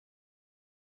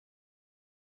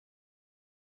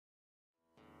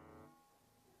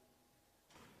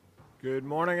Good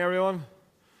morning, everyone.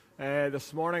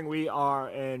 This morning we are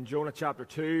in Jonah chapter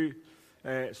 2.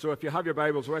 So if you have your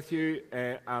Bibles with you,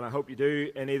 and I hope you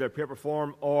do, in either paper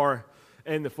form or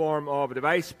in the form of a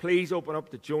device, please open up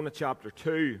to Jonah chapter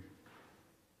 2.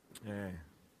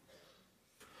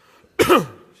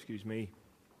 Excuse me.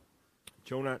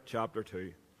 Jonah chapter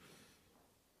 2.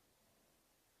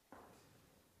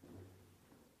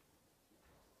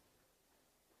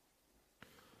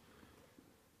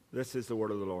 This is the word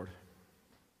of the Lord.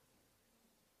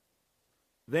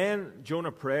 Then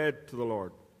Jonah prayed to the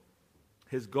Lord,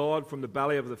 his God, from the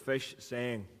belly of the fish,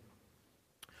 saying,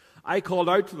 I called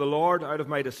out to the Lord out of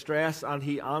my distress, and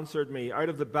he answered me. Out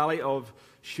of the belly of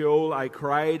Sheol I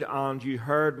cried, and you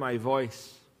heard my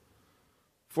voice.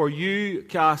 For you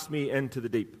cast me into the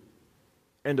deep,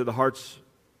 into the hearts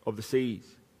of the seas,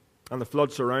 and the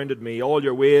flood surrounded me. All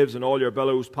your waves and all your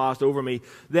billows passed over me.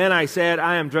 Then I said,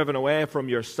 I am driven away from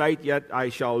your sight, yet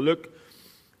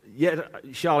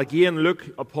shall again look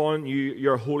upon you,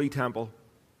 your holy temple.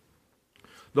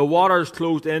 The waters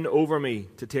closed in over me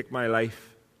to take my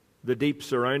life. The deep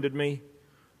surrounded me.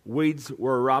 Weeds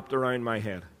were wrapped around my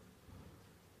head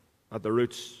at the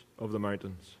roots of the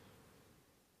mountains.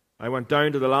 I went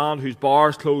down to the land whose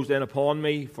bars closed in upon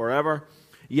me forever.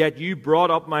 Yet you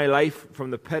brought up my life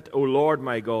from the pit, O Lord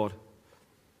my God.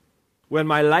 When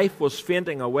my life was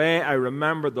fainting away, I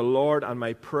remembered the Lord, and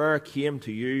my prayer came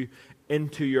to you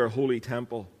into your holy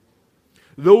temple.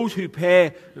 Those who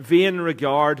pay vain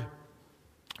regard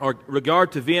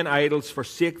to vain idols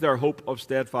forsake their hope of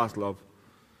steadfast love.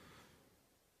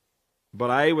 But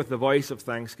I, with the voice of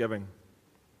thanksgiving,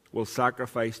 will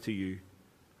sacrifice to you.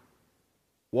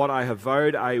 What I have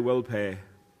vowed I will pay.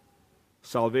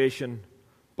 Salvation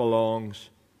belongs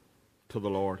to the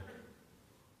Lord.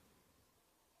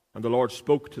 And the Lord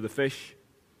spoke to the fish,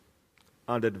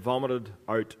 and it vomited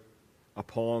out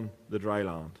upon the dry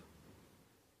land.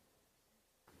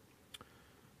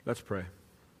 Let's pray.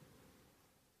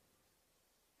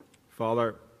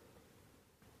 Father,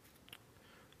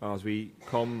 as we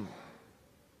come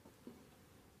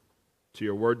to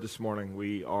your word this morning,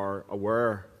 we are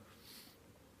aware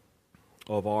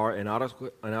of our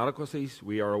inadequacies.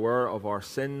 We are aware of our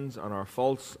sins and our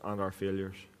faults and our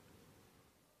failures.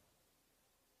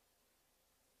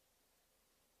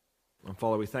 And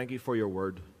Father, we thank you for your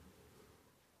word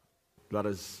that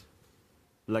is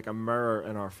like a mirror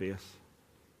in our face,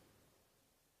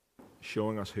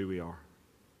 showing us who we are.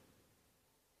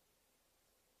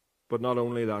 But not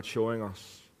only that, showing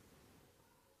us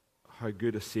how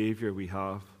good a Savior we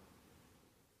have,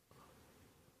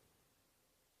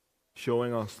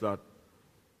 showing us that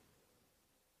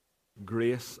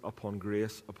grace upon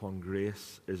grace upon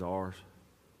grace is ours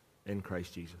in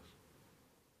Christ Jesus.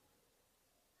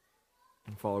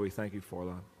 And Father, we thank you for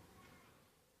that.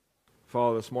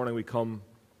 Father, this morning we come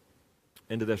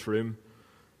into this room,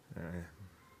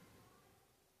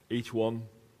 each one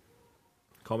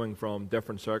coming from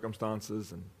different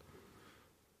circumstances and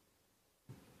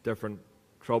different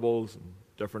troubles and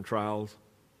different trials.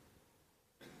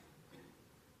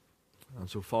 And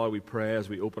so, Father, we pray as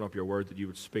we open up your word that you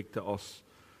would speak to us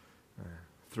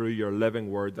through your living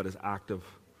word that is active.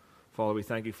 Father, we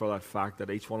thank you for that fact that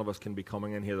each one of us can be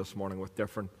coming in here this morning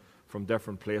from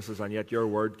different places, and yet your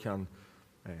word can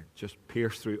just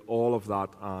pierce through all of that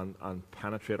and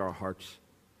penetrate our hearts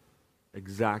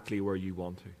exactly where you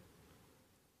want to.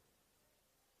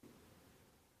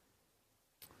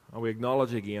 And we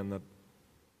acknowledge again that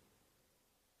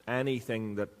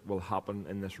anything that will happen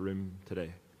in this room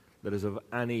today that is of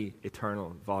any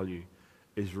eternal value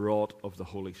is wrought of the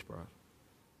Holy Spirit.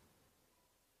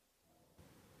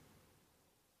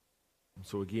 And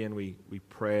so again, we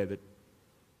pray that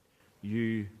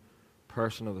you,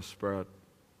 person of the Spirit,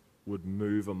 would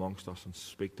move amongst us and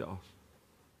speak to us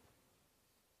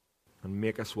and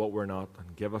make us what we're not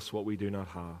and give us what we do not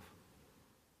have.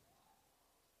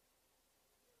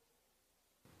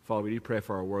 Father, we do pray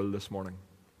for our world this morning.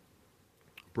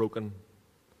 Broken.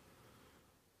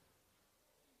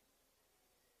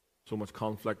 So much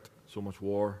conflict, so much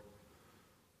war.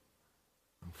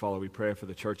 And Father, we pray for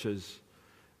the churches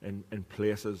in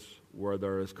places where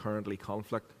there is currently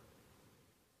conflict.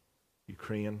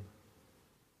 Ukraine,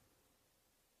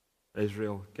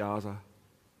 Israel, Gaza.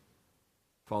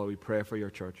 Father, we pray for your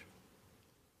church.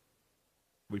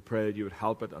 We pray that you would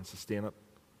help it and sustain it.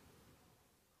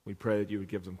 We pray that you would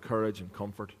give them courage and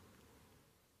comfort,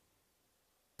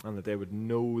 and that they would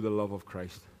know the love of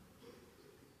Christ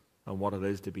and what it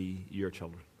is to be your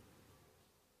children.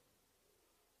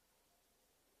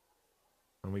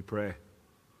 And we pray,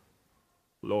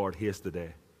 Lord, haste the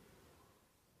day.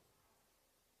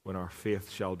 when our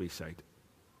faith shall be sight,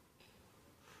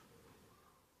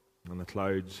 and the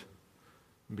clouds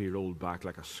be rolled back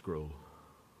like a scroll,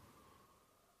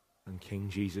 and King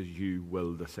Jesus, you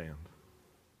will descend.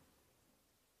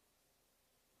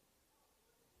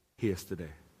 Haste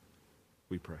today,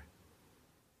 we pray.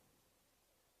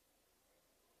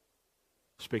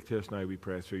 Speak to us now, we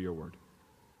pray, through your word.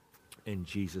 In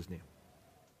Jesus' name.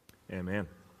 Amen.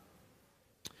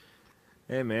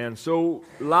 Amen. So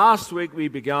last week we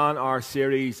began our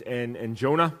series in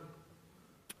Jonah,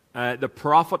 the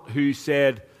prophet who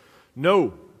said,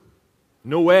 no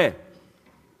way.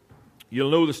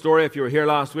 You'll know the story if you were here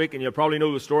last week, and you'll probably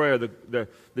know the story, or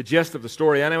the gist of the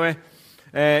story anyway.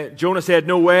 Jonah said,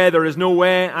 no way, there is no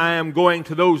way I am going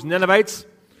to those Ninevites,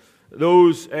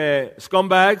 those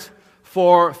scumbags,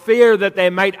 for fear that they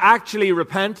might actually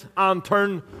repent and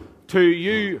turn to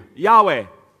you, Yahweh.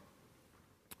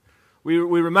 We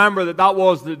remember that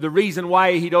was the reason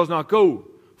why he does not go,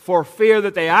 for fear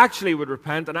that they actually would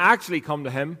repent and actually come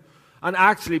to him and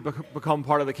actually become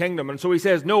part of the kingdom. And so he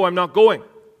says, no, I'm not going.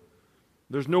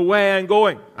 There's no way I'm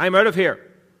going. I'm out of here.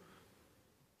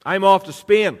 I'm off to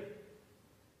Spain.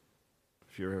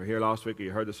 If you were here last week or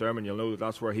you heard the sermon, you'll know that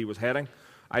that's where he was heading.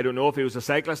 I don't know if he was a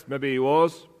cyclist. Maybe he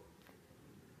was.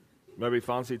 Maybe he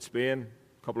fancied Spain,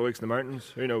 a couple of weeks in the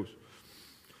mountains. Who knows?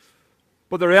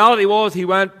 But the reality was he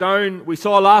went down. We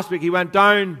saw last week he went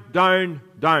down, down,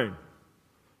 down.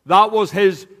 That was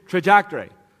his trajectory.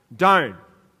 Down.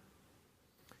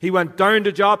 He went down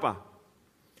to Joppa.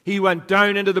 He went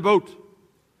down into the boat.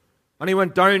 And he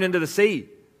went down into the sea.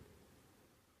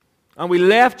 And we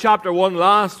left chapter 1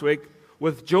 last week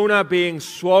with Jonah being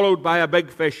swallowed by a big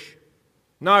fish.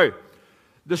 Now,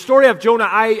 the story of Jonah,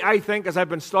 I think, as I've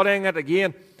been studying it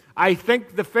again, I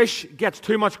think the fish gets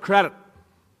too much credit.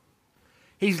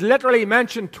 He's literally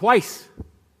mentioned twice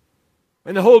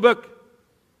in the whole book.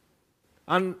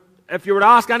 And if you were to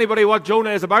ask anybody what Jonah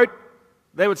is about,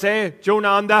 they would say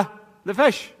Jonah and the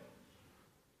fish.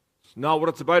 It's not what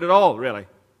it's about at all, really.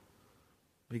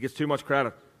 He gets too much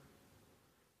credit.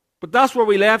 But that's where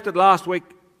we left it last week.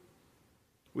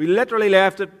 We literally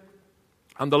left it.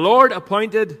 And the Lord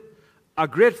appointed a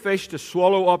great fish to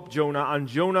swallow up Jonah, and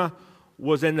Jonah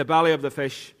was in the belly of the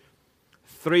fish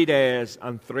 3 days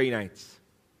and 3 nights.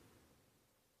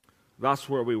 That's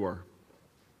where we were.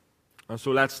 And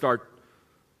so let's start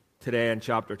today in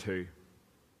chapter 2.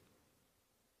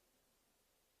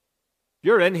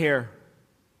 You're in here,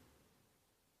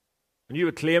 and you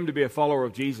would claim to be a follower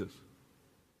of Jesus.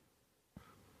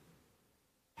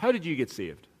 How did you get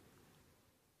saved?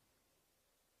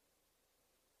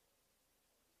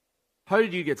 How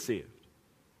did you get saved?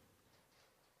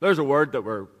 There's a word that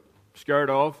we're scared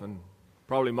of, and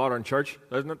probably modern church,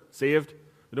 isn't it? Saved.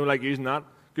 We don't like using that.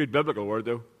 Good biblical word,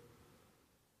 though.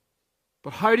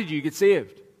 But how did you get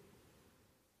saved?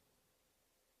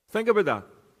 Think about that.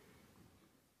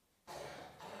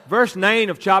 Verse 9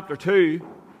 of chapter 2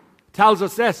 tells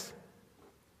us this.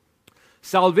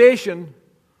 Salvation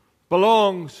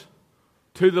belongs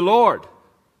to the Lord.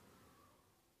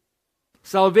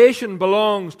 Salvation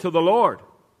belongs to the Lord.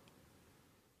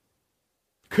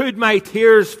 Could my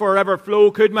tears forever flow?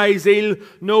 Could my zeal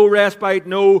no respite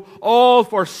know? All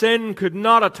for sin could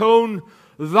not atone.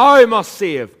 Thou must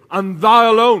save, and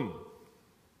thou alone.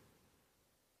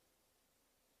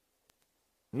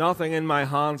 Nothing in my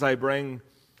hands I bring,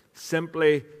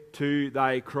 simply to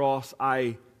thy cross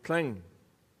I cling.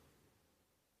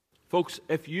 Folks,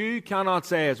 if you cannot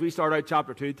say, as we start out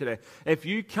chapter 2 today, if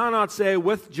you cannot say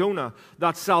with Jonah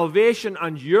that salvation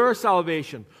and your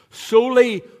salvation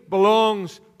solely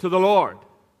belongs to the Lord,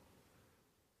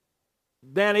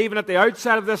 then even at the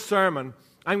outset of this sermon,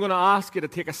 I'm going to ask you to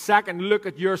take a second look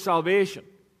at your salvation.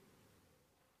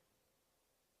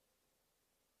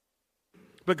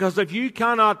 Because if you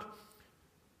cannot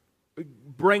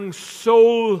bring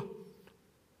soul,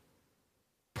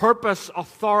 purpose,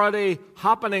 authority,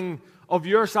 happening of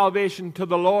your salvation to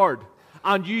the Lord,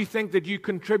 and you think that you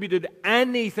contributed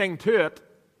anything to it,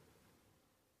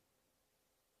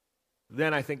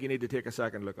 then I think you need to take a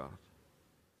second look at it.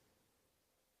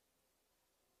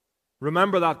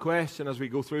 Remember that question as we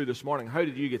go through this morning. How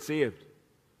did you get saved?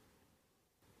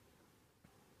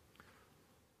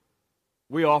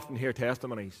 We often hear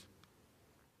testimonies.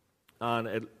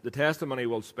 And the testimony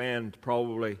will spend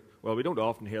probably, well, we don't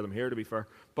often hear them here, to be fair,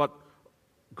 but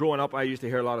growing up I used to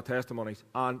hear a lot of testimonies.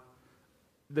 And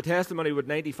the testimony would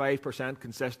 95%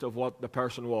 consist of what the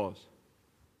person was.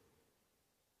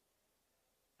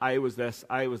 I was this,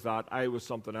 I was that, I was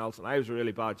something else, and I was a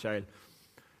really bad child.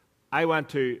 I went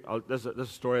to, this is a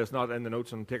story that's not in the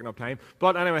notes and I'm taking up time,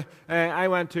 but anyway, I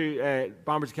went to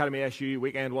Bombers Academy SU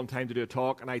weekend one time to do a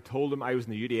talk, and I told them I was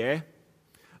in the UDA,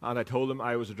 and I told them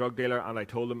I was a drug dealer, and I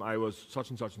told them I was such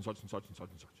and such and such and such and such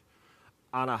and such.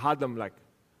 And I had them like,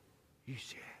 you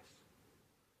serious?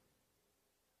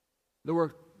 They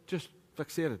were just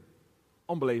fixated.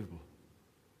 Unbelievable.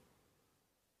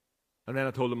 And then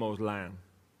I told them I was lying.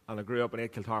 And I grew up in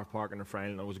 8 Kiltarf Park in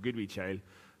Refrain, and I was a good wee child,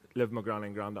 lived with my granny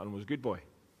and granddad, and was a good boy.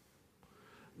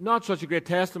 Not such a great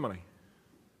testimony.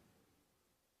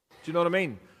 Do you know what I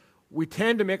mean? We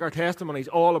tend to make our testimonies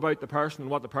all about the person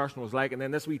and what the person was like, and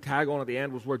then this wee tag on at the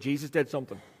end was where Jesus did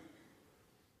something.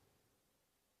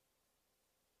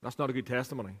 That's not a good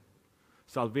testimony.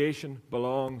 Salvation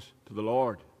belongs to the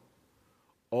Lord.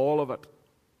 All of it.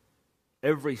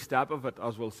 Every step of it,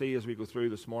 as we'll see as we go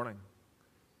through this morning.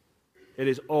 It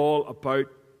is all about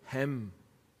Him.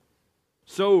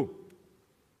 So,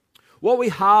 what we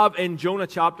have in Jonah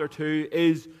chapter 2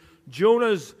 is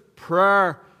Jonah's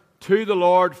prayer to the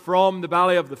Lord from the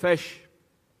belly of the fish.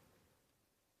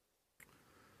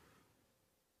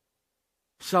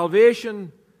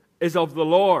 Salvation is of the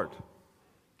Lord.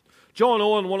 John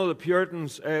Owen, one of the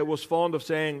Puritans, was fond of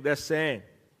saying this saying,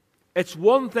 it's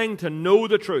one thing to know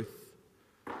the truth,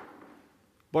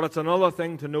 but it's another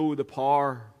thing to know the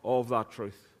power of that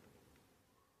truth.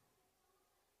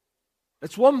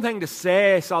 It's one thing to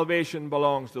say salvation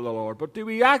belongs to the Lord, but do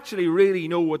we actually really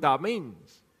know what that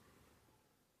means?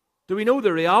 Do we know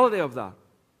the reality of that?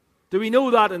 Do we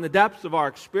know that in the depths of our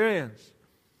experience?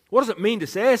 What does it mean to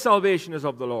say salvation is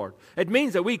of the Lord? It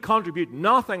means that we contribute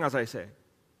nothing, as I say.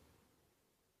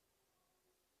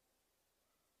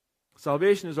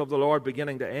 Salvation is of the Lord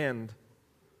beginning to end.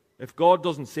 If God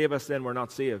doesn't save us, then we're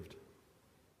not saved.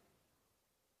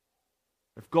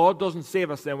 If God doesn't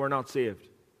save us, then we're not saved.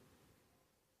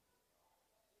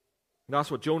 And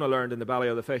that's what Jonah learned in the belly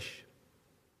of the fish.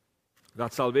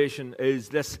 That salvation is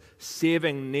this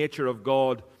saving nature of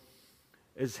God,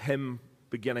 is Him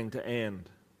beginning to end.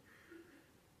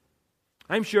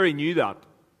 I'm sure he knew that.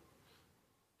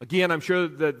 Again, I'm sure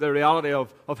that the reality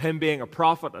of him being a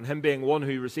prophet and him being one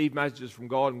who received messages from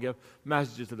God and gave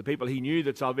messages to the people, he knew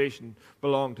that salvation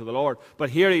belonged to the Lord.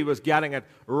 But here he was getting it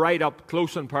right up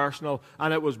close and personal,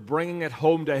 and it was bringing it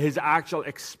home to his actual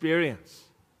experience.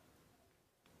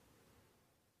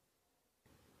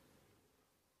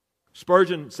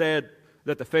 Spurgeon said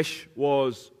that the fish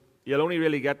was, you'll only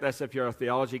really get this if you're a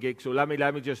theology geek, so let me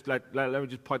just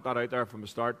put that out there from the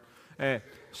start.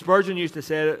 Spurgeon used to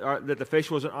say that the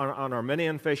fish was an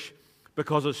Arminian fish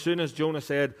because as soon as Jonah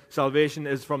said salvation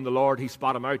is from the Lord, he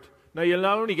spat him out. Now you'll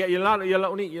only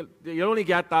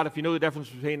get that if you know the difference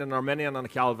between an Arminian and a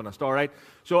Calvinist. All right.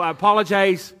 So I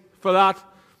apologize for that.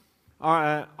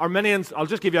 Arminians, I'll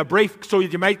just give you a brief so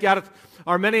that you might get it.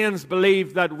 Arminians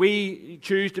believe that we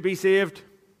choose to be saved.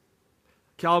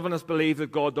 Calvinists believe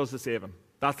that God does the saving.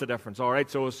 That's the difference. All right.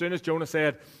 So as soon as Jonah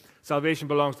said salvation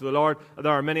belongs to the Lord, the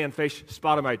Arminian fish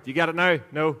spat him out. You get it now?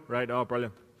 No? Right. Oh,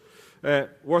 brilliant.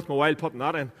 Worth my while putting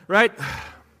that in. Right.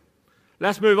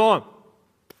 Let's move on.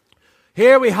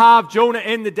 Here we have Jonah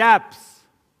in the depths.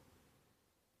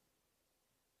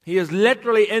 He is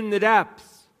literally in the depths.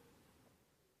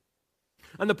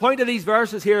 And the point of these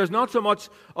verses here is not so much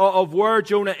of where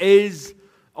Jonah is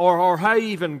or how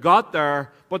he even got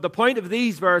there, but the point of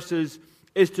these verses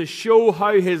is to show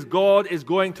how his God is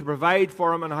going to provide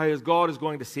for him and how his God is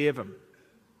going to save him.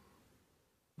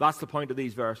 That's the point of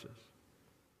these verses.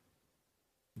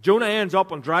 Jonah ends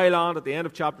up on dry land at the end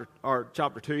of chapter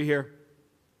 2 here.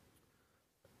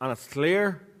 And it's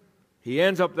clear he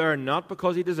ends up there not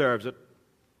because he deserves it,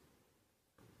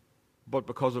 but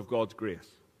because of God's grace.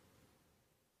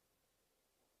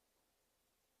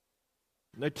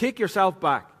 Now take yourself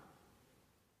back.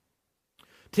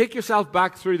 Take yourself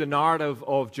back through the narrative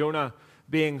of Jonah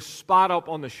being spat up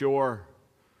on the shore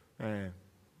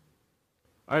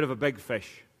out of a big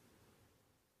fish.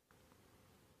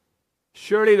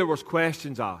 Surely there was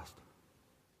questions asked.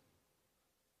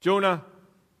 Jonah,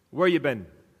 where you been?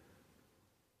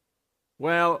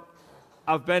 Well,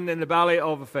 I've been in the belly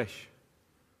of a fish.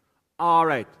 All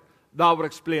right, that would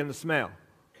explain the smell.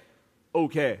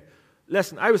 Okay.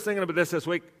 Listen, I was thinking about this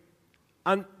week,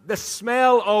 and the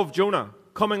smell of Jonah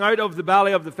coming out of the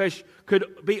belly of the fish could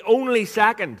be only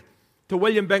second to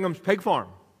William Bingham's pig farm.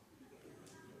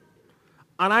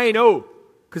 And I know,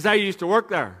 because I used to work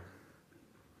there.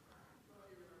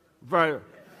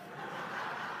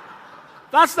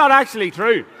 That's not actually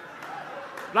true.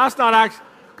 That's not actually...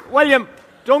 William,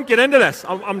 don't get into this.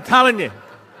 I'm telling you.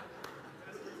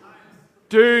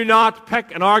 Do not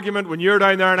pick an argument when you're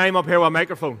down there and I'm up here with a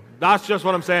microphone. That's just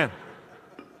what I'm saying.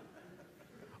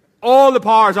 All the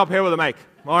powers up here with a mic.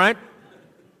 All right?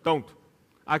 Don't.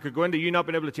 I could go into you not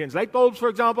being able to change light bulbs, for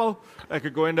example. I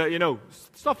could go into,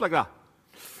 stuff like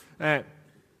that.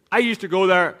 I used to go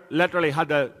there, literally had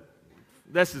to,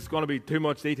 this is going to be too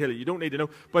much detail that you don't need to know,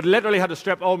 but literally had to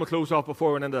strip all my clothes off before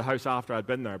I went into the house after I'd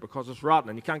been there because it's rotten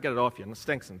and you can't get it off you and it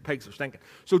stinks and pigs are stinking.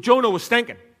 So Jonah was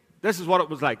stinking. This is what it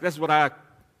was like. This is what I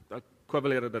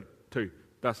equivalated it to.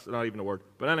 That's not even a word.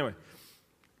 But anyway,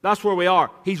 that's where we are.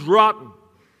 He's rotten.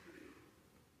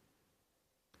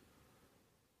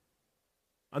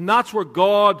 And that's where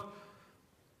God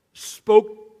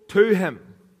spoke to him.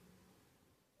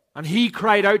 And he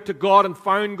cried out to God and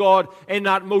found God in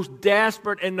that most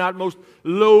desperate, in that most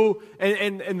low,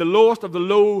 in the lowest of the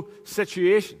low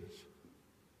situations.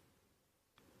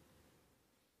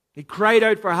 He cried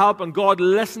out for help and God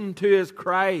listened to his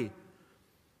cry.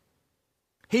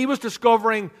 He was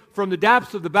discovering from the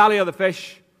depths of the belly of the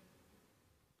fish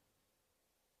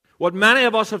what many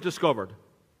of us have discovered.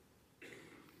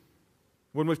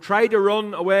 When we've tried to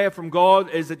run away from God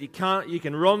is that you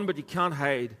can run but you can't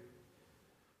hide.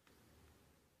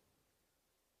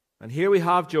 And here we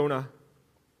have Jonah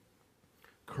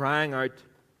crying out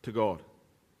to God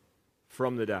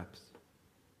from the depths.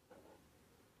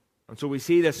 And so we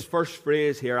see this first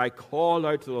phrase here, I called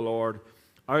out to the Lord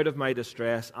out of my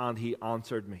distress, and he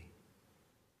answered me.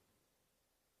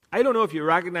 I don't know if you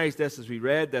recognize this as we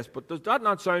read this, but does that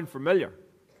not sound familiar?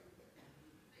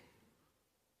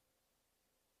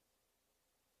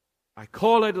 I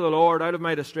called out to the Lord out of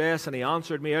my distress, and he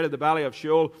answered me out of the belly of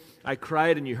Sheol. I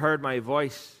cried, and you heard my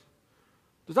voice.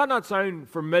 Does that not sound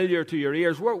familiar to your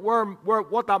ears? What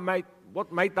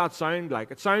might that sound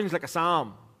like? It sounds like a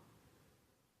psalm.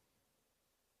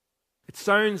 It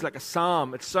sounds like a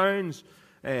psalm. It sounds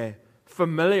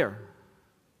familiar.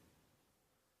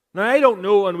 Now, I don't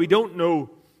know, and we don't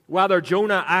know whether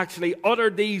Jonah actually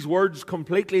uttered these words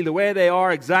completely the way they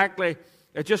are exactly.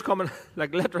 It's just coming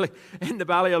like literally in the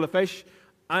belly of the fish.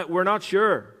 We're not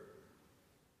sure.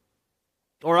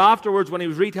 Or afterwards, when he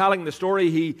was retelling the story,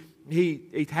 he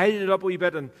tidied it up a wee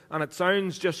bit, and it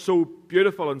sounds just so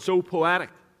beautiful and so poetic.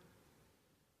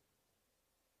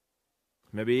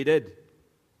 Maybe he did.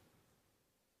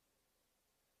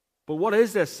 But what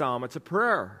is this psalm? It's a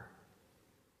prayer.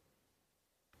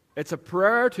 It's a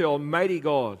prayer to Almighty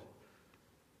God.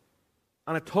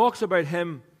 And it talks about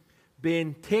him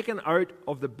being taken out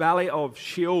of the belly of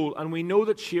Sheol. And we know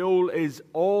that Sheol is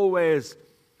always,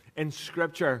 in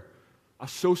Scripture,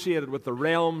 associated with the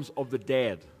realms of the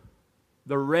dead.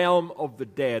 The realm of the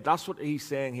dead. That's what he's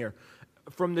saying here.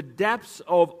 From the depths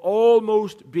of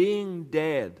almost being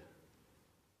dead,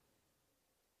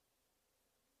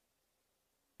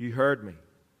 you heard me.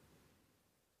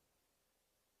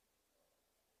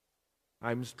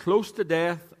 I'm as close to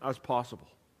death as possible.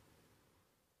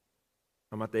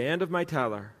 I'm at the end of my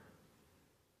tether.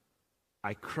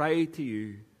 I cried to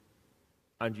you,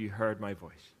 and you heard my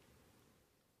voice.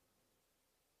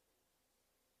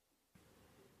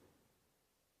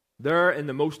 There, in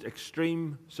the most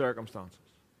extreme circumstances,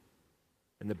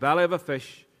 in the belly of a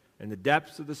fish, in the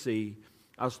depths of the sea,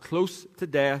 as close to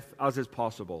death as is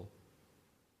possible,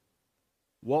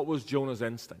 what was Jonah's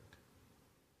instinct?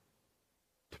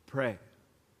 To pray.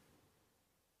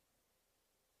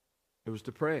 It was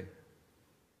to pray.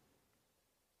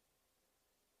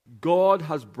 God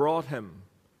has brought him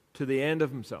to the end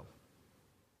of himself.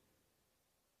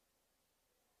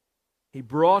 He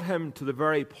brought him to the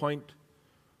very point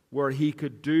where he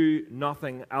could do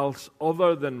nothing else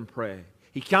other than pray.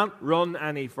 He can't run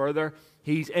any further.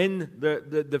 He's in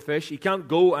the fish. He can't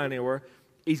go anywhere.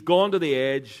 He's gone to the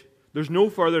edge. There's no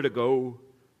further to go.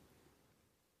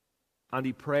 And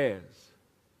he prays.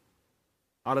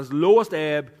 At his lowest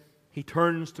ebb, he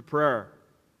turns to prayer.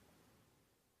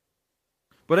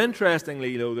 But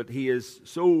interestingly, though, that he is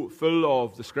so full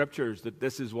of the Scriptures that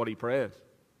this is what he prays.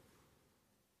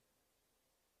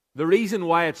 The reason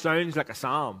why it sounds like a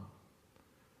psalm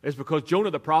is because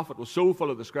Jonah the prophet was so full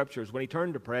of the Scriptures, when he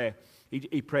turned to pray,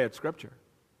 he prayed Scripture.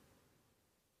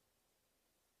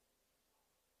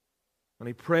 And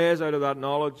he prays out of that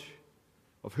knowledge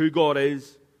of who God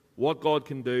is, what God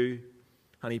can do,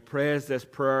 and he prays this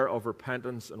prayer of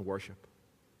repentance and worship.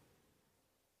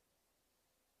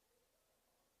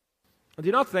 And do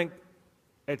you not think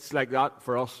it's like that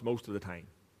for us most of the time?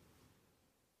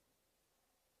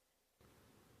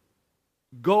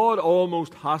 God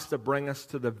almost has to bring us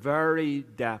to the very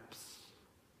depths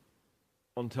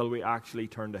until we actually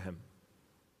turn to him.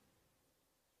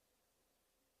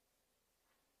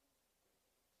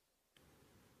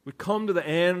 We come to the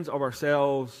ends of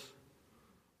ourselves.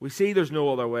 We see there's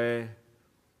no other way,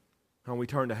 and we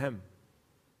turn to him.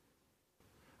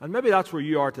 And maybe that's where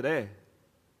you are today.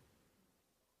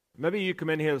 Maybe you come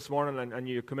in here this morning and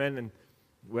you come in and,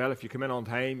 well, if you come in on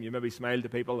time, you maybe smile to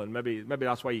people, and maybe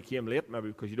that's why you came late, maybe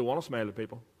because you don't want to smile to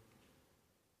people.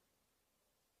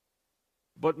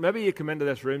 But maybe you come into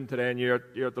this room today and you're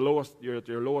at your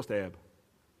lowest ebb.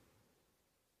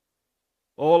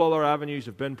 All other avenues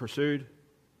have been pursued,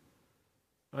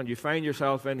 and you find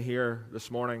yourself in here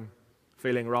this morning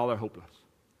feeling rather hopeless.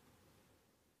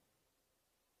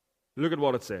 Look at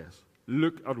what it says.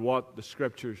 Look at what the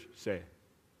Scriptures say.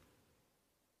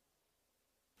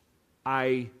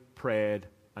 I prayed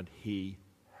and He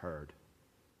heard.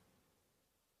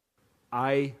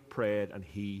 I prayed and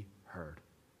He heard.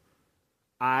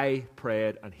 I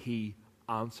prayed and He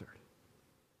answered.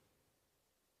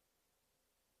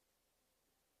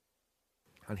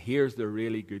 And here's the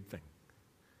really good thing.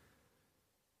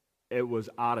 It was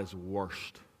at His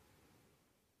worst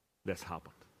this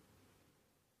happened.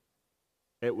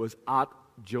 It was at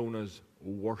Jonah's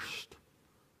worst.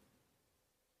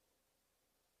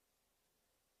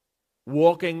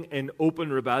 Walking in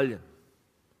open rebellion.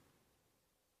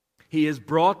 He is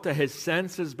brought to his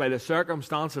senses by the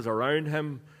circumstances around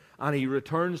him, and he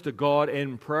returns to God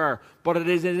in prayer. But it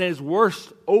is in his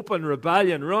worst open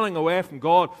rebellion, running away from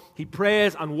God, he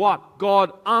prays, and what?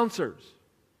 God answers.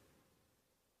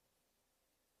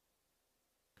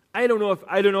 I don't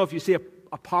know if you see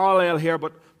a parallel here,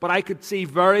 but I could see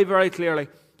very, very clearly,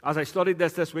 as I studied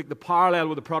this week, the parallel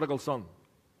with the prodigal son.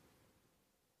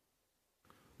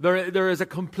 There is a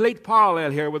complete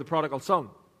parallel here with the prodigal son.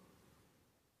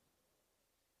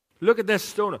 Look at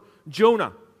this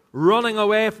Jonah running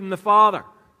away from the Father.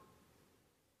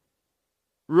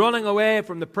 Running away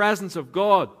from the presence of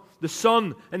God. The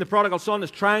son and the prodigal son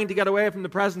is trying to get away from the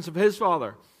presence of his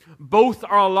father. Both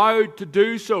are allowed to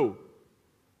do so.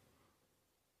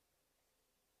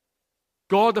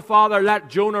 God the Father let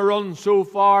Jonah run so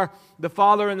far. The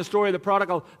father in the story of the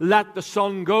prodigal let the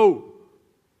son go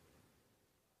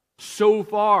so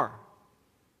far.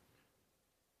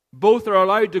 Both are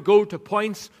allowed to go to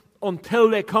points until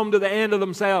they come to the end of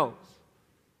themselves.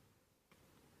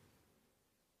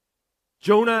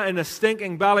 Jonah in the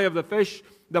stinking belly of the fish,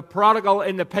 the prodigal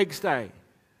in the pigsty.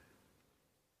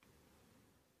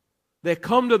 They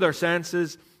come to their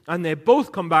senses, and they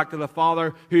both come back to the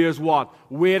Father, who is what?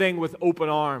 Waiting with open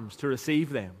arms to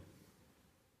receive them.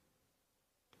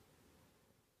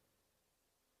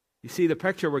 You see the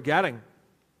picture we're getting?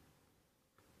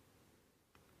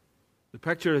 The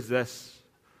picture is this.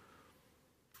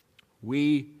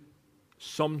 We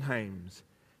sometimes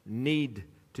need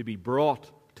to be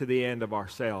brought to the end of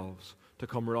ourselves to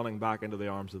come running back into the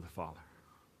arms of the Father.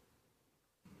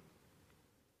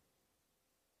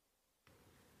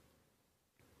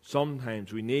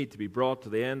 Sometimes we need to be brought to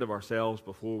the end of ourselves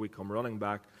before we come running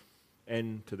back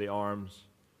into the arms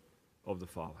of the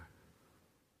Father.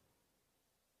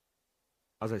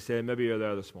 As I say, maybe you're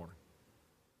there this morning.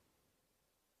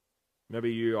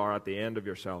 Maybe you are at the end of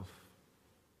yourself.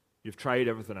 You've tried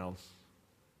everything else.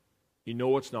 You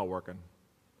know it's not working.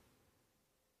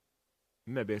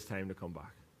 Maybe it's time to come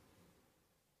back.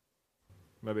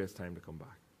 Maybe it's time to come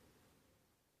back.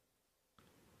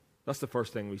 That's the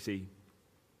first thing we see.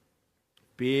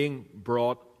 Being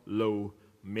brought low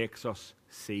makes us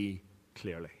see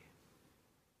clearly.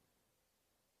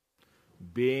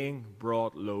 Being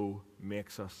brought low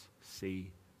makes us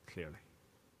see clearly.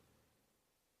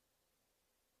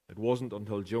 It wasn't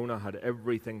until Jonah had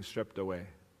everything stripped away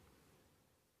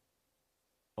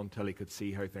until he could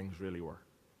see how things really were.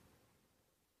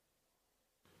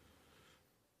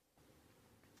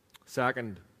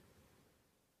 Second,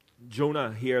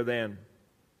 Jonah here then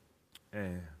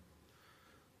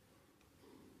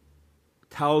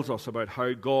tells us about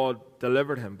how God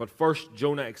delivered him. But first,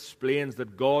 Jonah explains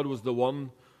that God was the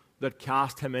one that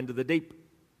cast him into the deep,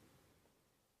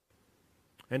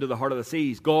 into the heart of the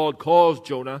seas. God caused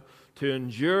Jonah to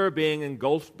endure being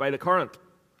engulfed by the current.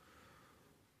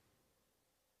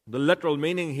 The literal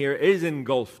meaning here is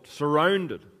engulfed,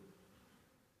 surrounded,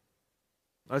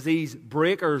 as these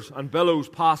breakers and billows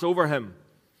pass over him.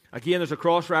 Again, there's a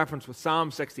cross-reference with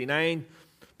Psalm 69,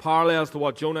 parallels to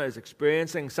what Jonah is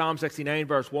experiencing. Psalm 69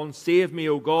 verse 1, "Save me,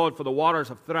 O God, for the waters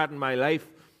have threatened my life."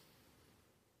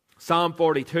 Psalm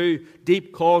 42,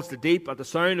 "Deep calls to deep, at the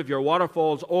sound of your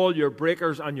waterfalls, all your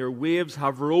breakers and your waves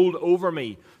have rolled over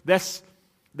me."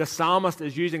 The psalmist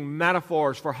is using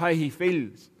metaphors for how he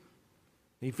feels.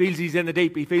 He feels he's in the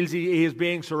deep. He feels he is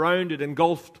being surrounded,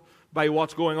 engulfed by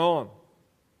what's going on.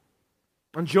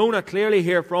 And Jonah clearly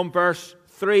here from verse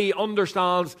 3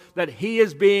 understands that he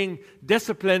is being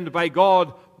disciplined by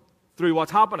God through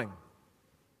what's happening.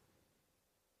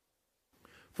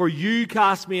 For you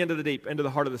cast me into the deep, into the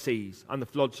heart of the seas, and the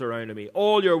flood surrounded me.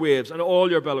 All your waves and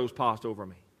all your billows passed over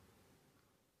me.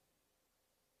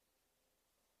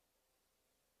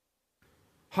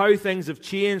 How things have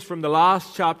changed from the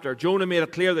last chapter. Jonah made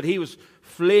it clear that he was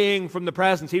fleeing from the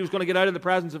presence. He was going to get out of the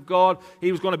presence of God.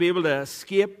 He was going to be able to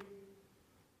escape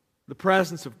the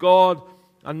presence of God.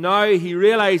 And now he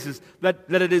realizes that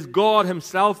it is God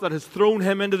himself that has thrown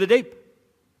him into the deep.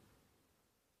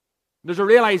 There's a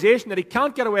realization that he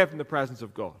can't get away from the presence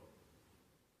of God.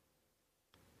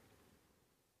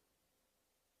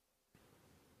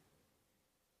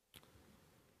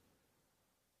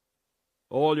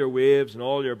 All your waves and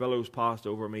all your billows passed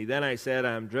over me. Then I said,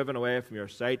 I am driven away from your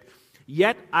sight.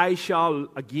 Yet I shall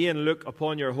again look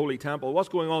upon your holy temple. What's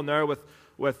going on there with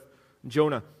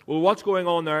Jonah? Well, what's going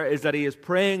on there is that he is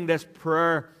praying this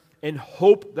prayer in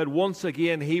hope that once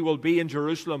again he will be in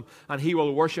Jerusalem and he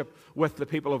will worship with the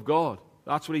people of God.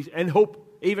 That's what he's in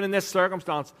hope. Even in this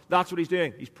circumstance, that's what he's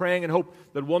doing. He's praying in hope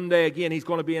that one day again he's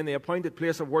going to be in the appointed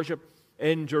place of worship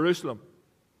in Jerusalem.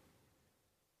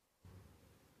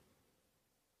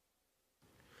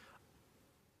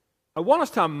 I want us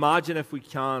to imagine, if we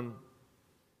can,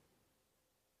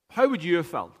 how would you have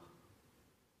felt?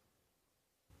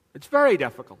 It's very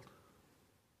difficult.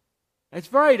 It's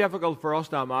very difficult for us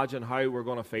to imagine how we're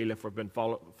going to feel if we've been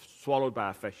swallowed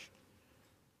by a fish.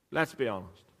 Let's be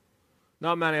honest.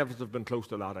 Not many of us have been close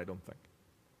to that, I don't think.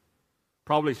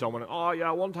 Probably someone, oh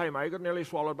yeah, one time I got nearly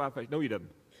swallowed by a fish. No, you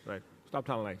didn't. Right, stop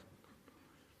telling lies.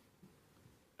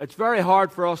 It's very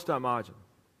hard for us to imagine.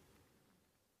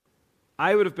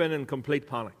 I would have been in complete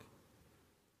panic.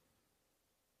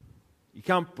 You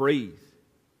can't breathe. It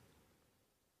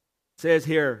says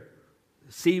here,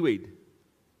 seaweed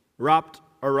wrapped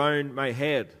around my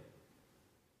head.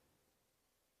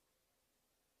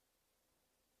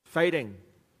 Fighting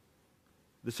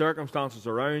the circumstances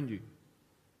around you.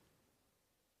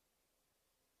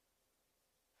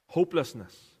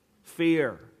 Hopelessness,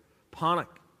 fear, panic.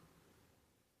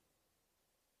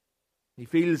 He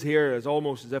feels here as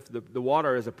almost as if the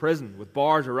water is a prison with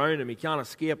bars around him. He can't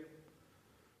escape.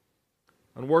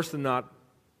 And worse than that,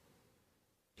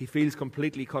 he feels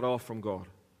completely cut off from God.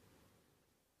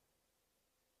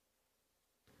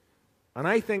 And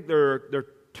I think there are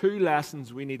two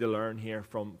lessons we need to learn here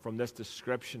from this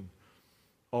description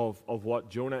of what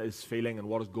Jonah is feeling and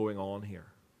what is going on here.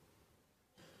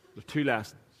 There are two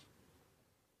lessons.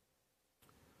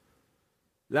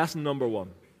 Lesson number one.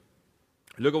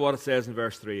 Look at what it says in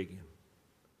verse 3 again.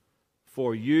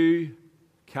 For you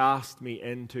cast me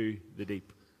into the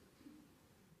deep.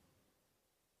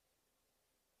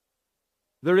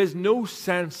 There is no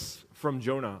sense from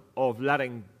Jonah of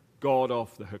letting God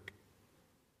off the hook.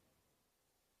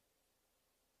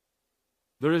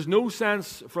 There is no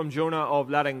sense from Jonah of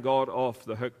letting God off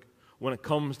the hook when it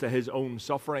comes to his own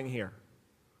suffering here.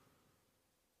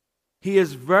 He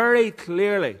is very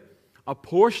clearly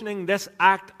apportioning this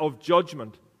act of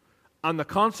judgment and the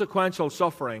consequential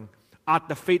suffering at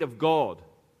the feet of God.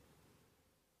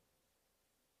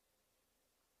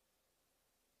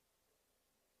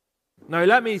 Now,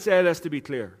 let me say this to be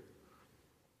clear.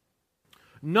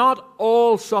 Not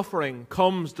all suffering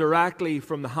comes directly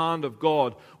from the hand of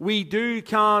God. We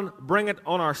can bring it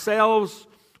on ourselves,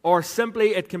 or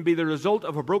simply it can be the result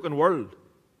of a broken world.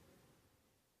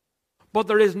 But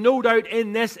there is no doubt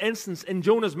in this instance, in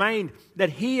Jonah's mind, that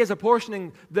he is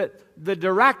apportioning the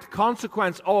direct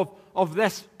consequence of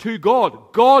this to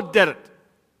God. God did it.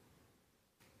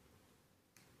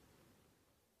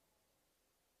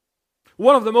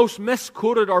 One of the most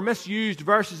misquoted or misused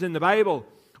verses in the Bible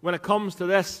when it comes to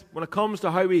this, when it comes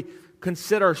to how we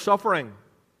consider suffering,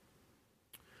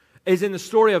 is in the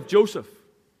story of Joseph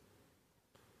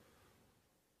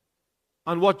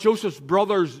and what Joseph's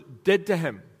brothers did to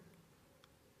him.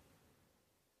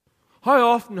 How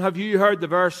often have you heard the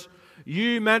verse,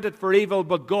 you meant it for evil,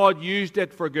 but God used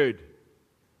it for good?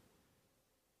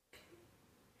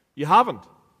 You haven't?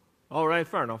 All right,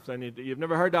 fair enough. Then you've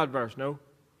never heard that verse, no?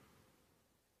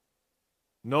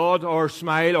 Nod or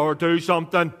smile or do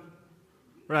something.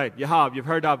 Right, you have. You've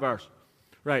heard that verse.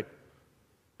 Right.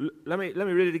 Let me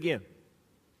read it again.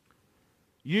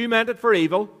 You meant it for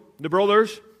evil, the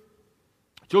brothers,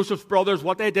 Joseph's brothers,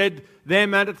 what they did, they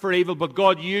meant it for evil, but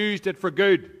God used it for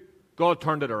good. God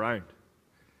turned it around.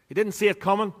 He didn't see it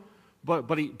coming,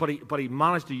 but he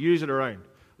managed to use it around.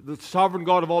 The sovereign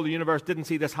God of all the universe didn't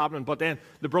see this happening, but then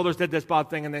the brothers did this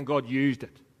bad thing and then God used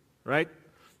it. Right?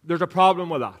 There's a problem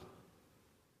with that.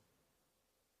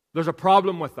 There's a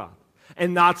problem with that.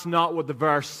 And that's not what the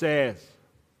verse says.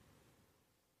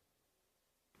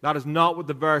 That is not what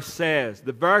the verse says.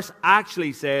 The verse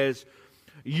actually says,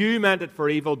 You meant it for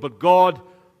evil, but God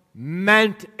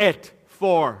meant it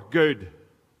for good.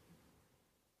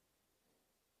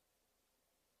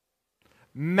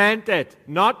 Meant it,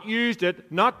 not used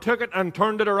it, not took it and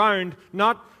turned it around,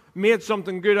 not made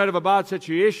something good out of a bad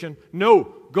situation.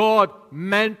 No, God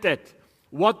meant it.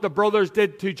 What the brothers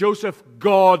did to Joseph,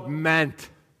 God meant,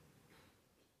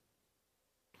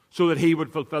 so that he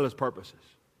would fulfill his purposes.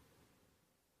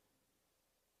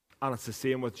 And it's the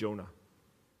same with Jonah.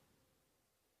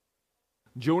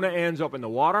 Jonah ends up in the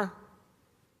water,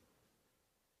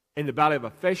 in the belly of a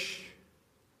fish,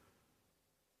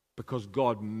 because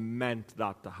God meant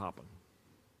that to happen.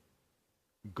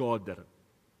 God did it.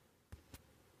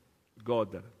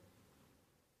 God did it.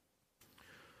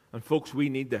 And folks, we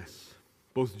need this.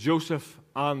 Both Joseph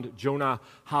and Jonah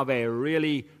have a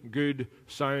really good,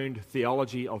 sound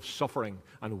theology of suffering,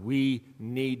 and we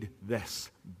need this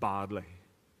badly.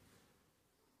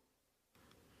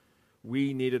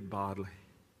 We need it badly.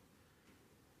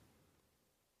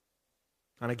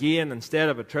 And again, instead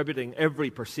of attributing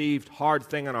every perceived hard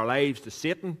thing in our lives to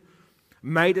Satan,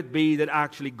 might it be that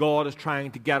actually God is trying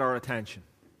to get our attention?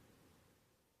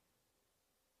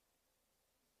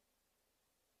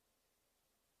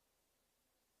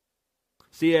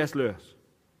 C.S. Lewis.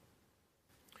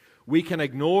 We can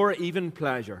ignore even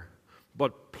pleasure,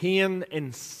 but pain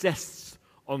insists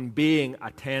on being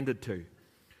attended to.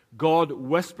 God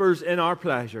whispers in our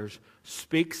pleasures,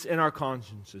 speaks in our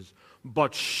consciences,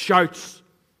 but shouts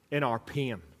in our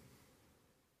pain.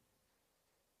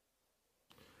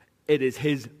 It is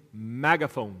his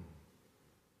megaphone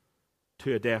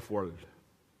to a deaf world.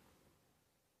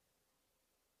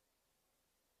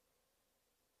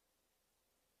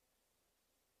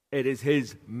 It is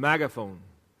his megaphone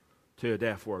to a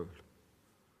deaf world.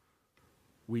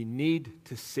 We need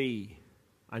to see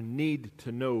and need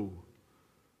to know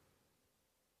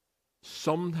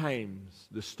sometimes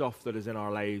the stuff that is in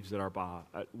our lives that are bad,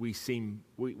 we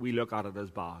look at it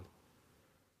as bad,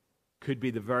 could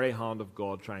be the very hand of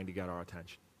God trying to get our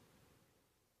attention.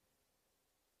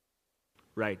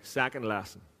 Right, second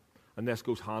lesson, and this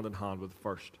goes hand in hand with the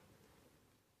first.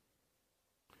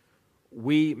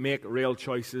 We make real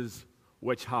choices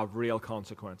which have real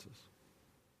consequences.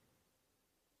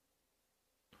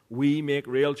 We make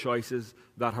real choices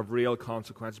that have real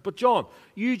consequences. But John,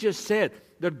 you just said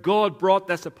that God brought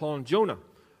this upon Jonah.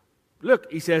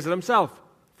 Look, he says it himself,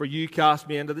 for you cast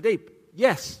me into the deep.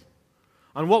 Yes.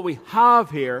 And what we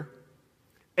have here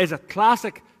is a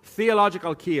classic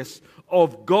theological case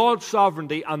of God's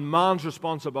sovereignty and man's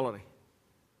responsibility.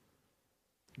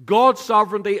 God's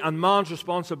sovereignty and man's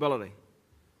responsibility.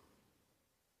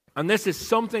 And this is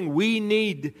something we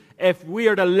need if we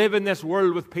are to live in this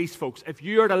world with peace, folks. If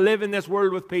you are to live in this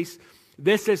world with peace,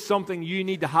 this is something you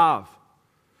need to have.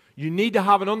 You need to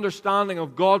have an understanding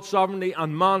of God's sovereignty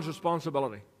and man's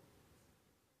responsibility.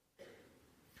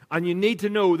 And you need to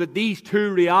know that these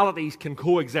two realities can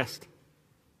coexist.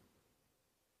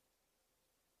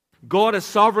 God is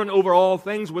sovereign over all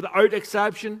things without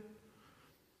exception,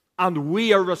 and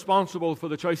we are responsible for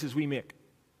the choices we make.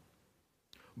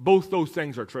 Both those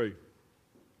things are true.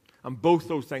 And both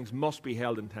those things must be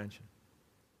held in tension.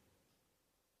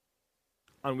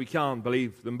 And we can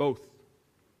believe them both.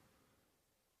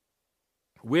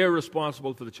 We're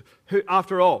responsible for the...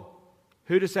 After all,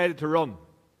 who decided to run?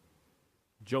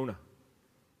 Jonah.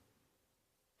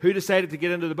 Who decided to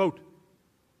get into the boat?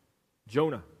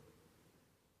 Jonah.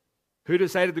 Who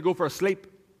decided to go for a sleep?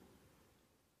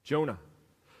 Jonah.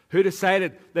 Who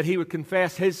decided that he would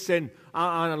confess his sin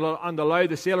and allow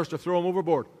the sailors to throw him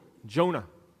overboard? Jonah.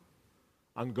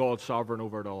 And God's sovereign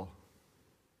over it all.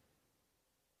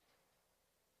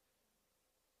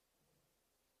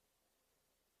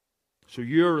 So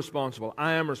you're responsible.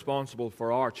 I am responsible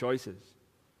for our choices.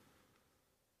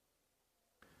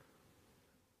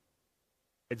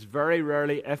 It's very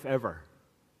rarely, if ever,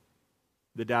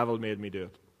 the devil made me do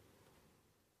it.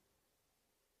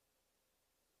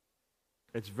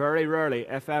 It's very rarely,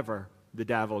 if ever, the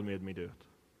devil made me do it.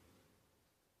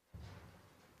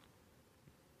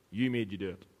 You made you do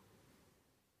it.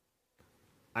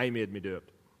 I made me do it.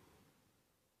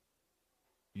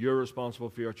 You're responsible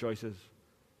for your choices.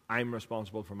 I'm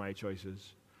responsible for my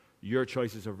choices. Your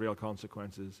choices have real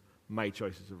consequences. My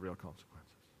choices have real consequences.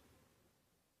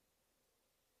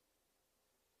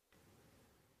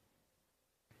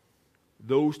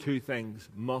 Those two things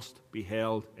must be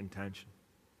held in tension.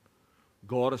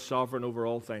 God is sovereign over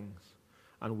all things,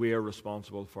 and we are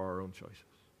responsible for our own choices.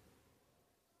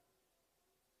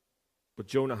 But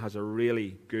Jonah has a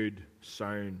really good,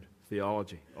 sound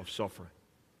theology of suffering.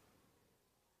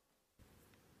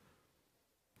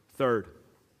 Third,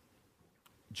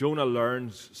 Jonah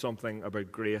learns something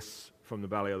about grace from the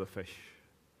belly of the fish.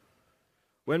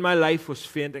 When my life was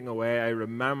fainting away, I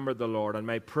remembered the Lord, and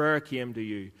my prayer came to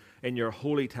you in your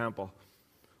holy temple.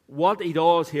 What he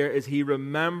does here is he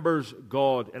remembers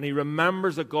God, and he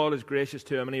remembers that God is gracious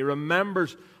to him, and he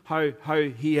remembers how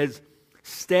he has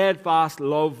steadfast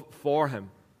love for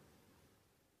him.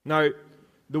 Now,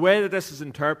 the way that this is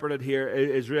interpreted here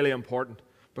is really important,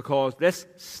 because this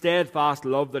steadfast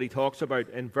love that he talks about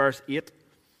in verse 8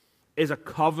 is a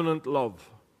covenant love.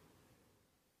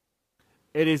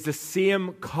 It is the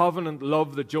same covenant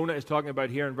love that Jonah is talking about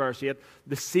here in verse 8,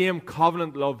 the same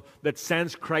covenant love that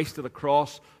sends Christ to the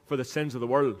cross for the sins of the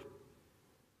world.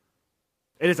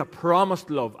 It is a promised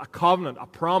love, a covenant, a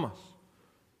promise.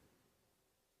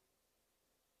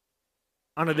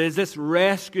 And it is this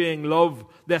rescuing love,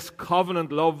 this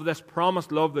covenant love, this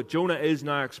promised love that Jonah is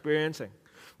now experiencing.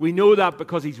 We know that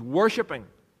because he's worshiping.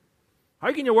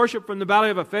 How can you worship from the belly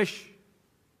of a fish?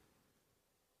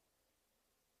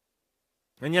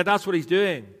 And yet that's what he's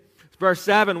doing. Verse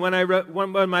 7,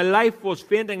 when my life was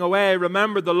fainting away, I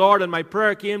remembered the Lord, and my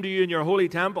prayer came to you in your holy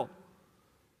temple.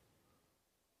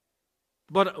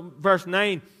 But verse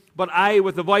 9, but I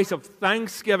with the voice of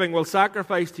thanksgiving will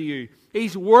sacrifice to you.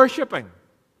 He's worshiping.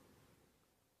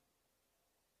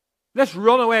 This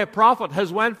runaway prophet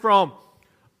has went from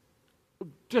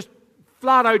just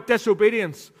flat out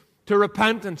disobedience to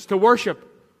repentance, to worship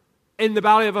in the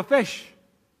belly of a fish.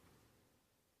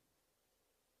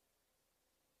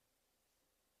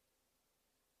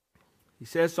 He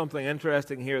says something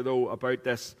interesting here, though, about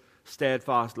this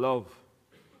steadfast love.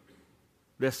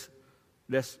 This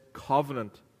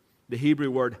covenant, the Hebrew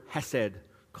word hesed,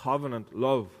 covenant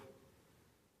love.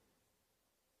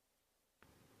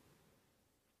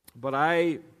 But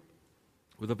I,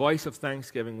 with a voice of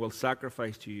thanksgiving, will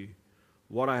sacrifice to you.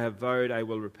 What I have vowed I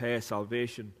will repay.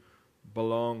 Salvation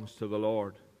belongs to the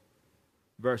Lord.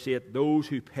 Verse 8, those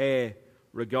who pay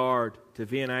regard to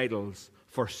vain idols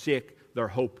forsake their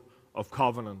hope of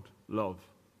covenant love.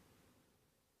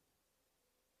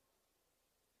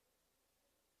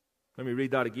 Let me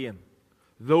read that again.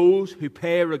 Those who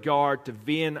pay regard to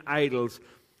vain idols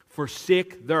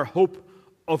forsake their hope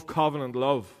of covenant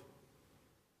love.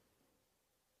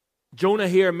 Jonah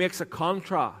here makes a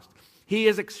contrast. He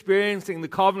is experiencing the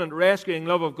covenant rescuing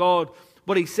love of God,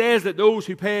 but he says that those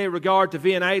who pay regard to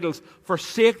vain idols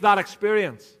forsake that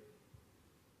experience.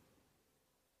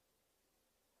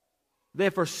 They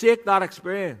forsake that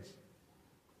experience.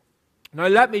 Now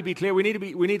let me be clear. We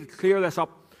need to clear this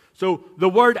up. So the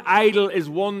word idol is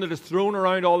one that is thrown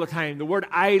around all the time. The word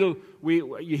idol,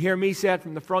 you hear me say it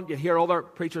from the front, you hear other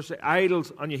preachers say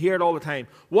idols, and you hear it all the time.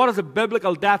 What is the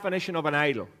biblical definition of an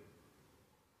idol?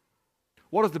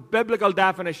 What is the biblical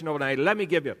definition of an idol? Let me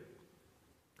give you it.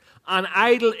 An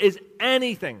idol is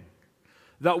anything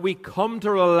that we come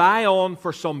to rely on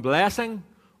for some blessing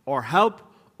or help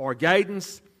or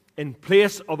guidance in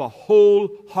place of a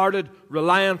wholehearted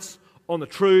reliance on the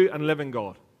true and living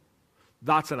God.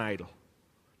 That's an idol.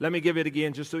 Let me give it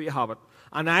again just so you have it.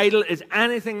 An idol is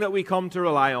anything that we come to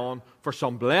rely on for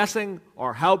some blessing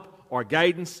or help or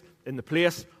guidance in the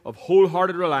place of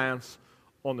wholehearted reliance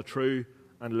on the true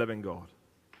and living God.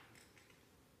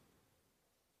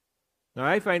 Now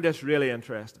I find this really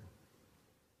interesting.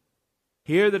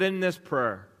 Hear that in this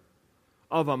prayer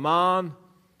of a man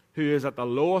who is at the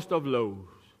lowest of lows,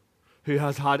 who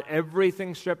has had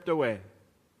everything stripped away,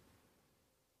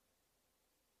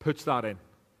 puts that in.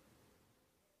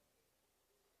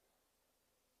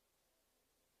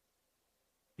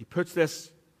 He puts this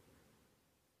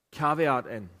caveat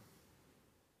in.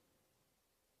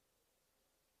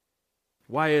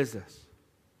 Why is this?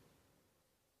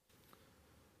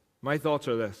 My thoughts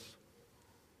are this.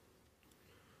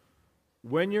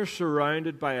 When you're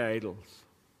surrounded by idols,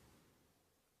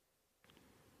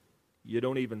 you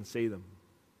don't even see them.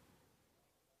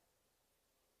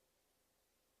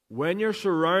 When you're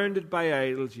surrounded by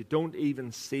idols, you don't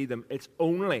even see them. It's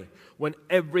only when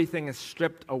everything is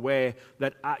stripped away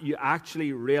that you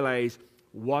actually realize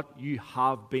what you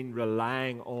have been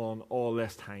relying on all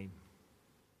this time.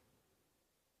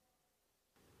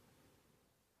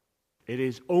 It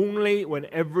is only when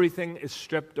everything is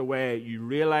stripped away you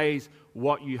realize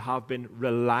what you have been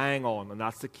relying on. And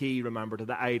that's the key, remember, to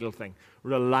the idol thing.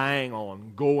 Relying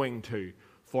on, going to,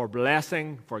 for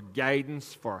blessing, for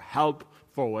guidance, for help,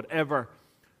 for whatever.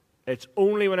 It's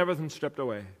only when everything's stripped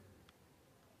away.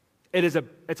 It's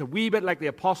a wee bit like the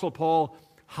Apostle Paul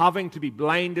having to be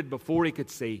blinded before he could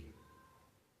see.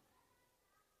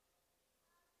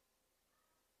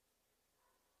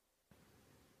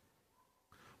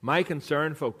 My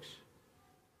concern, folks,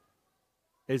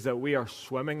 is that we are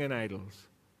swimming in idols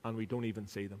and we don't even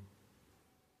see them.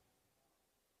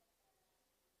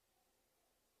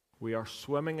 We are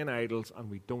swimming in idols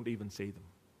and we don't even see them.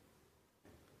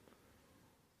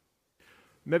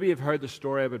 Maybe you've heard the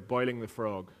story about boiling the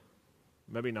frog.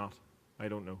 Maybe not. I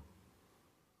don't know.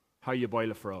 How you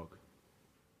boil a frog.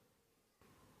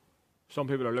 Some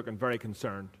people are looking very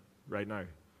concerned right now.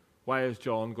 Why is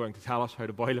John going to tell us how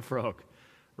to boil a frog?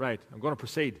 Right, I'm going to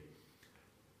proceed.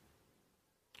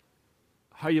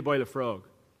 How you boil a frog.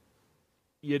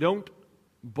 You don't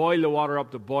boil the water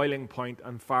up to boiling point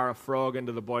and fire a frog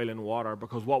into the boiling water,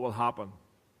 because what will happen?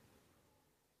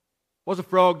 What's a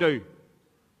frog do?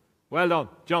 Well done,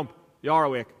 jump. You are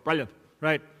awake. Brilliant.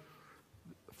 Right.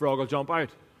 The frog will jump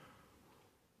out.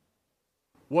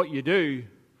 What you do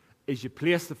is you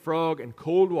place the frog in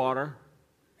cold water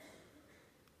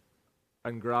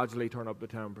and gradually turn up the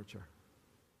temperature.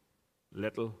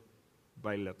 Little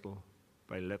by little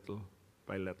by little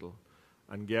by little.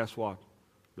 And guess what?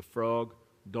 The frog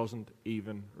doesn't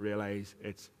even realize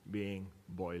it's being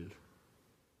boiled.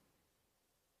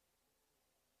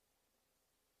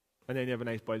 And then you have a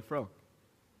nice boiled frog.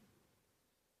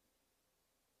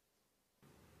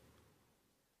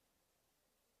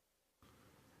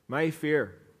 My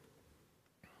fear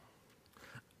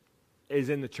is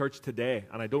in the church today,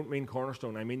 and I don't mean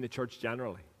Cornerstone, I mean the church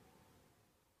generally,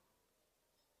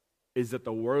 is that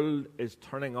the world is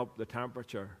turning up the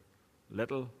temperature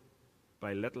little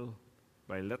by little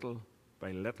by little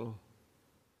by little,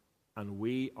 and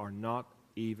we are not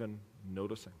even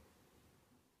noticing.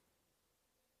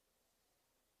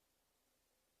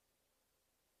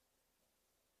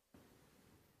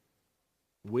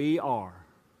 We are,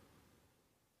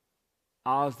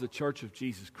 as the Church of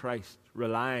Jesus Christ,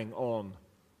 relying on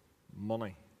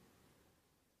money.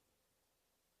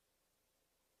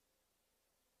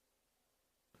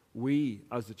 We,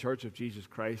 as the Church of Jesus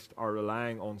Christ, are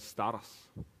relying on status.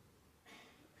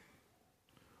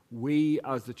 We,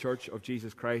 as the Church of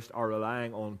Jesus Christ, are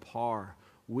relying on power.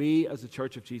 We, as the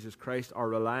Church of Jesus Christ, are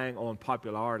relying on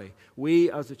popularity.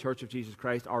 We, as the Church of Jesus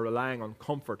Christ, are relying on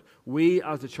comfort. We,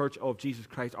 as the Church of Jesus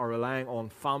Christ, are relying on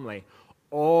family,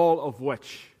 all of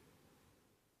which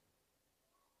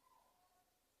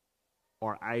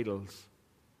are idols,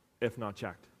 if not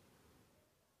checked.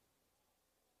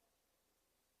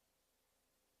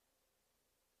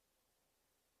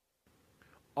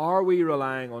 Are we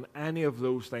relying on any of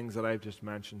those things that I've just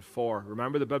mentioned for?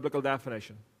 Remember the biblical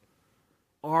definition.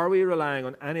 Are we relying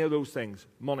on any of those things?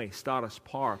 Money, status,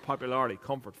 power, popularity,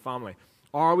 comfort, family.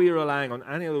 Are we relying on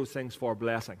any of those things for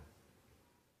blessing?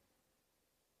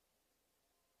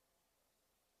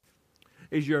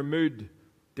 Is your mood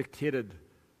dictated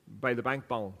by the bank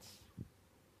balance?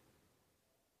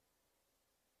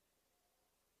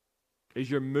 Is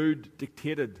your mood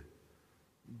dictated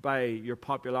by your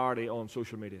popularity on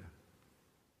social media?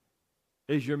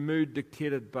 Is your mood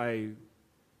dictated by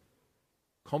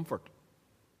comfort?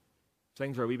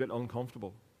 Things are a wee bit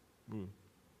uncomfortable.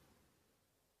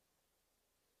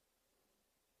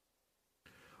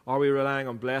 Are we relying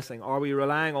on blessing? Are we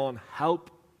relying on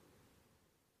help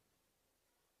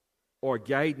or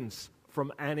guidance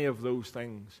from any of those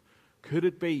things? Could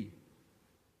it be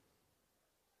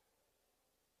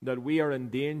that we are in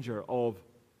danger of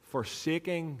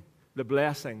forsaking the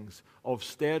blessings of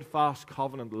steadfast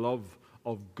covenant love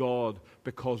of God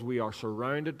because we are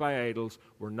surrounded by idols,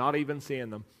 we're not even seeing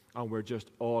them, and we're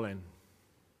just all in,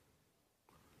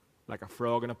 like a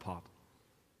frog in a pot?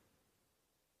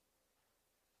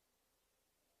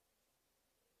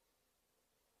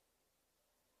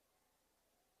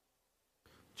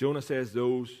 Jonah says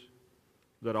those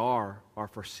that are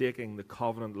forsaking the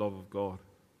covenant love of God.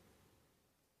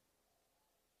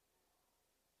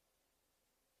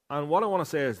 And what I want to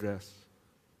say is this.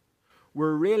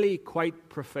 We're really quite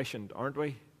proficient, aren't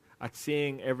we, at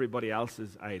seeing everybody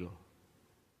else's idol.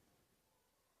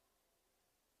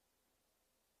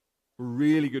 We're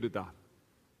really good at that.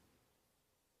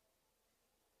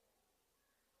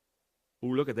 Oh,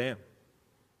 look at them.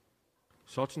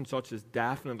 Such and such is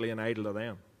definitely an idol to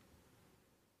them.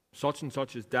 Such and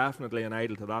such is definitely an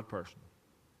idol to that person.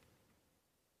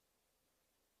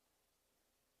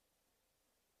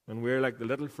 And we're like the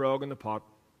little frog in the pot,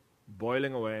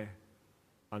 boiling away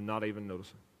and not even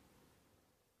noticing.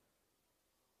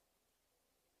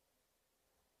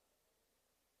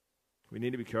 We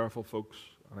need to be careful, folks.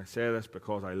 And I say this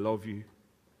because I love you.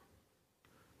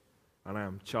 And I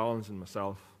am challenging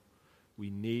myself. We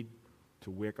need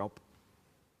to wake up.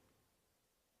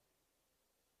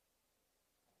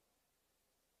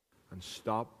 And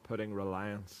stop putting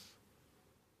reliance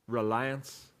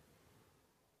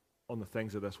on the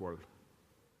things of this world.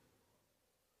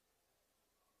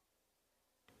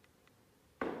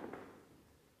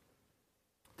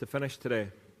 To finish today,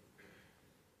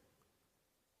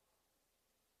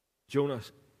 Jonah,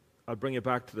 I'll bring you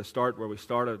back to the start where we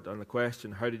started on the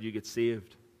question, how did you get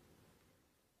saved?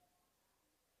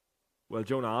 Well,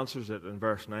 Jonah answers it in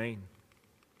verse 9.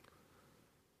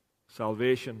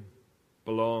 Salvation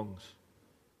belongs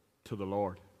to the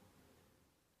Lord.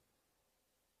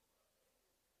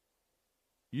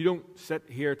 You don't sit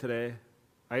here today,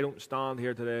 I don't stand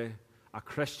here today, a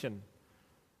Christian,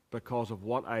 because of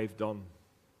what I've done.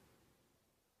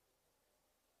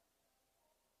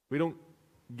 We don't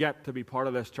get to be part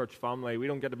of this church family. We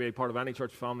don't get to be a part of any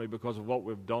church family because of what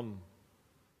we've done.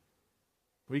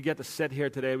 We get to sit here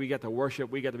today, we get to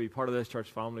worship, we get to be part of this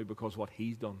church family because of what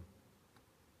He's done.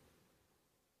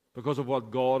 Because of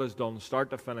what God has done, start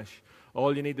to finish.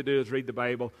 All you need to do is read the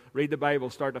Bible. Read the Bible,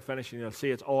 start to finish, and you'll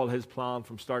see it's all His plan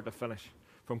from start to finish.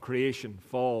 From creation,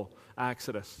 fall,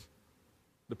 Exodus,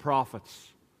 the prophets,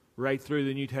 right through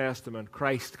the New Testament,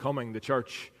 Christ coming, the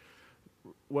church,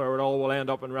 where it all will end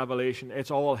up in Revelation.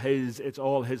 It's all His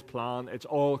plan. It's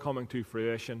all coming to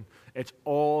fruition. It's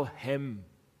all Him.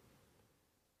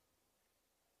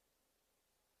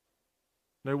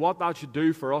 Now, what that should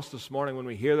do for us this morning when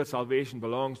we hear that salvation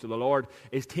belongs to the Lord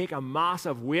is take a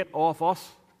massive weight off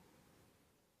us.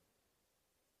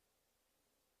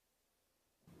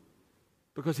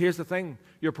 Because here's the thing,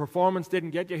 your performance didn't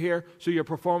get you here, so your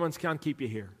performance can't keep you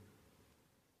here.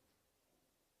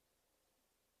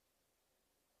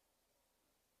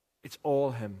 It's all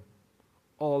Him,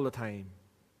 all the time.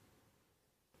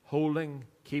 Holding,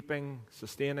 keeping,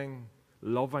 sustaining,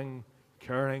 loving,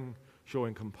 caring,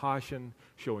 showing compassion,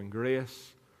 showing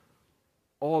grace,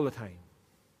 all the time.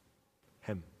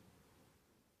 Him.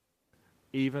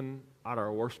 Even at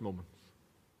our worst moments.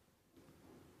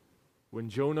 When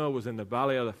Jonah was in the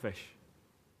belly of the fish,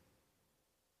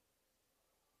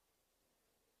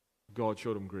 God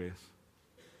showed him grace.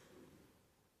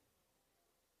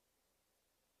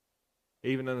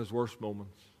 Even in his worst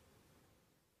moments,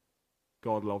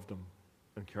 God loved him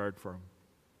and cared for him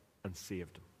and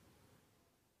saved him.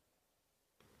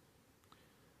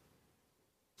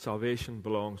 Salvation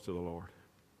belongs to the Lord,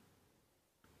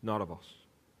 not of us.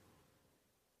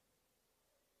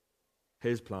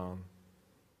 His plan,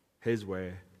 His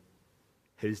way,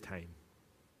 His time,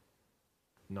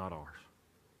 not ours.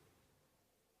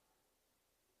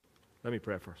 Let me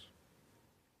pray first.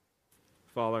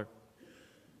 Father,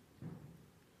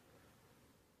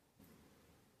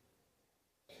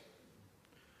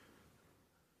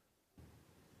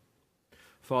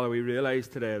 we realize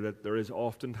today that there is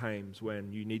often times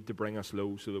when you need to bring us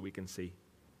low so that we can see.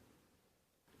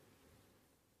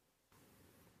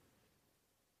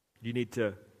 You need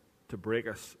to break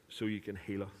us so you can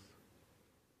heal us.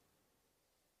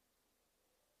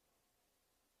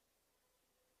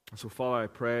 And so, Father, I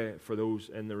pray for those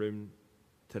in the room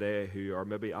today who are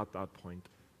maybe at that point.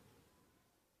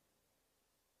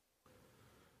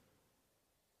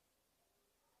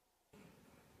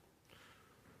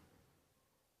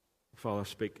 Father,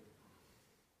 speak.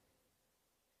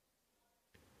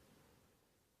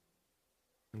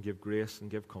 And give grace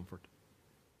and give comfort.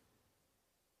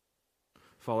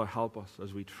 Father, help us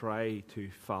as we try to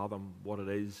fathom what it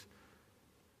is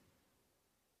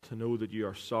to know that you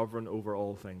are sovereign over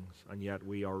all things, and yet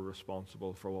we are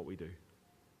responsible for what we do.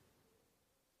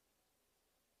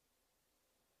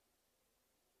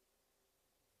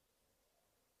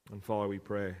 And Father, we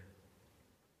pray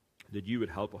that you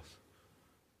would help us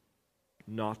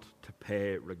not to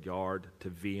pay regard to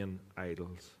vain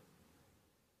idols,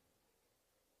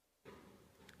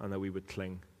 and that we would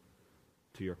cling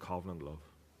to your covenant love.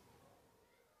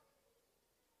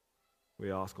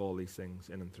 We ask all these things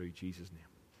in and through Jesus'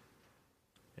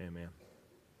 name. Amen.